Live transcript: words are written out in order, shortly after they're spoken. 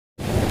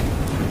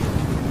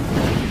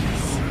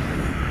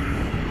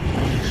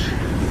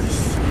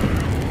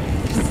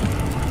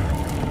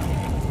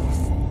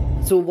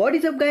So what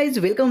is up guys,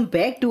 welcome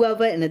back to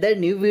our another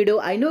new video.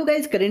 I know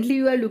guys, currently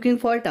you are looking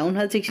for Town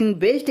Hall 16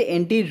 best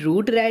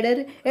anti-root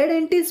rider and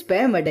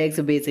anti-spam attacks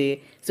base.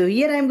 So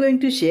here I am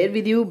going to share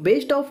with you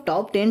best of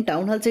top 10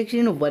 Town Hall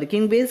 16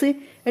 working base,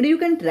 and you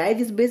can try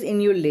this base in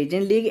your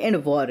Legend League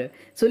and War.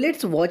 So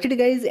let's watch it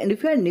guys, and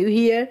if you are new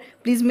here,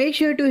 please make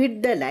sure to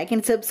hit the like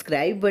and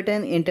subscribe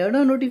button and turn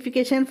on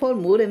notification for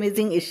more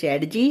amazing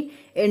strategy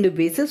and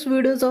basis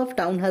videos of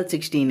Town Hall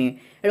 16.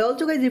 And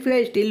also guys, if you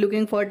are still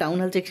looking for Town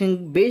Hall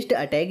 16 based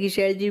attack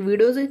strategy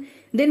videos,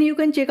 then you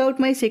can check out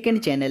my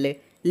second channel.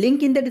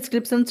 Link in the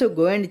description, so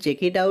go and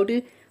check it out.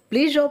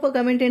 Please drop a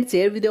comment and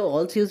share with your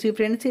all COC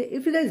friends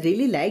if you guys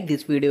really like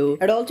this video.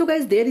 And also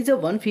guys, there is a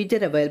one feature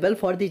available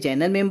for the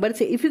channel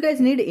members. If you guys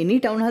need any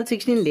Town Hall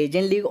 16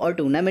 Legend League or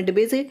tournament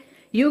base,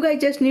 you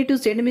guys just need to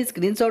send me a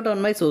screenshot on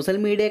my social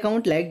media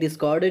account like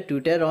Discord,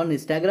 Twitter or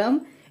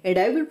Instagram, and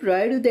I will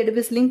provide you the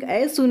database link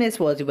as soon as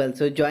possible.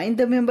 So join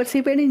the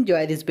membership and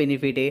enjoy this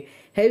benefit.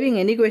 Having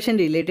any question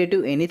related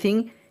to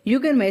anything, you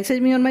can message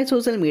me on my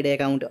social media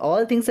account.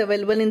 All things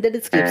available in the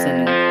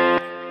description.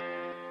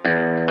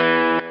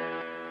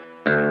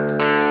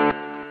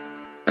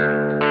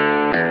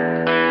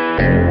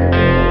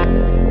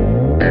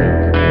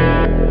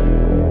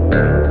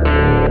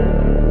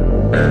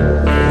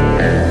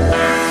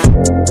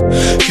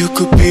 You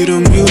could be the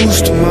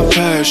muse to my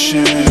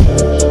passion.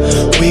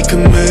 We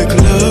can make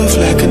love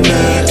like an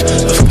act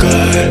of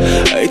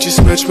God. I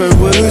just match my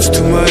words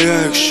to my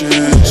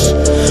actions.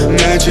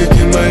 Magic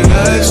in my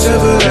life's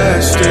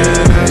everlasting.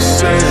 I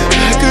say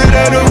I could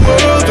have the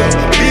world or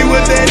be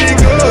with any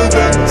girl,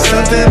 but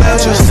something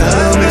about your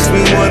style makes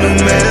me wanna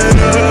man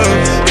up.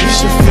 We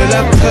should fill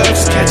our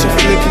cups, catch a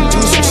flick and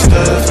do some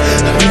stuff.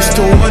 I'm used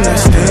to one night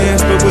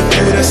stands, but with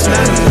you that's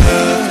not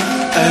enough.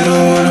 I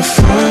don't wanna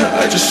front,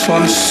 I just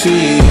wanna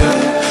see ya.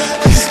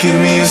 Please give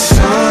me a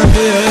sign,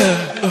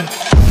 yeah.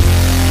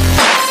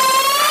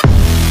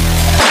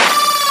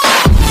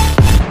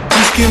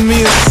 Please give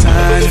me a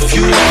sign if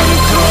you wanna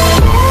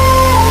come.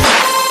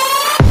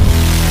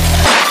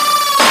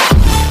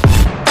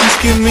 Please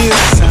give me a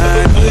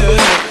sign, yeah.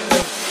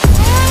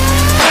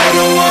 I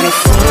don't wanna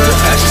front,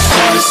 I just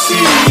wanna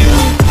see you.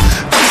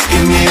 Please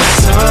give me a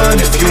sign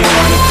if you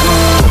wanna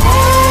come.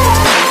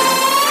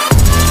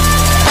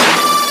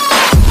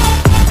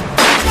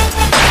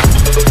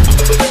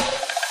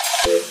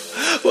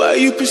 Why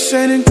you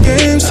presenting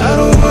games I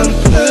don't wanna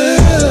play?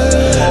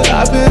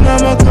 I've been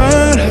on my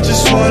grind, I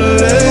just wanna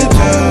lay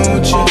down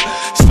with you.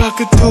 Spark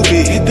a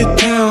doobie, hit the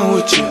town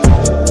with you.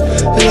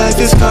 Life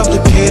is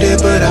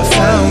complicated, but I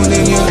found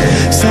in you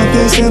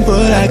something simple,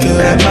 I can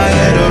wrap my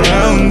head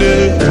around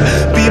it.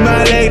 Be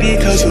my lady,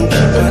 cause you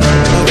keep on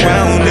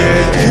around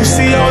it. You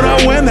see all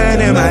the women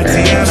in my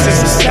DMs,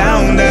 it's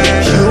astounding.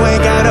 You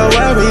ain't gotta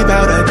worry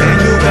about a thing,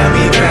 you got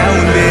me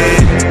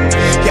grounded.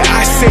 Yeah,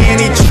 I say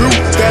any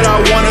truth that I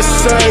wanna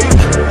say.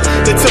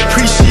 Let's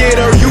appreciate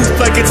our youth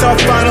like it's our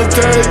final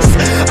days.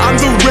 I'm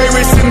the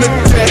rarest in the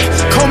deck,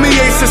 call me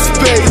ace of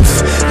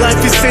spades.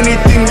 Life is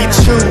anything we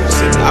choose,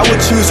 and I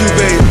would choose you,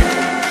 babe.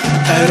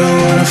 I don't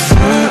wanna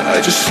front,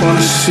 I just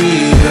wanna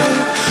see ya.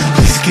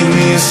 Please give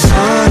me a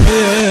sign,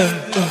 yeah.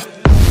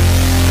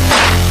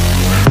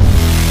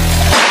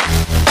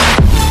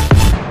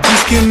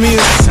 Please give me a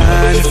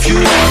sign if you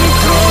wanna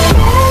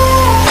come.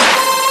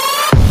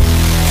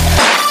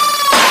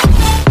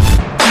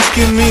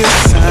 Give me a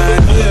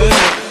sign,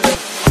 yeah.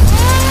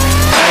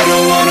 I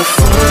don't wanna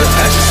front,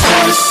 I just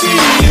wanna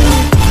see you.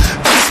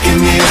 Please give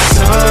me a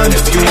sign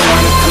if you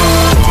wanna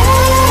come.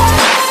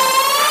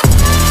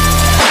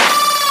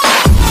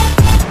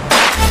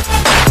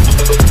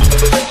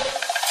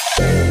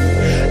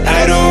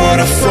 I don't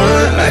wanna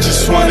front, I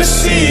just wanna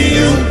see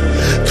you.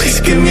 Please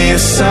give me a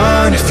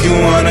sign if you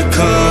wanna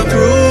come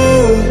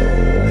through.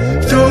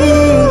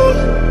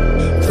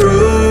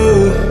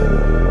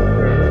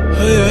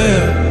 Oh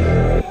yeah.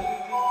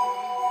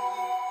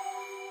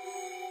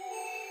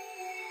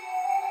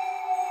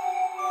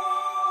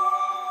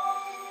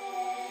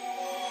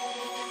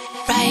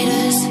 Right.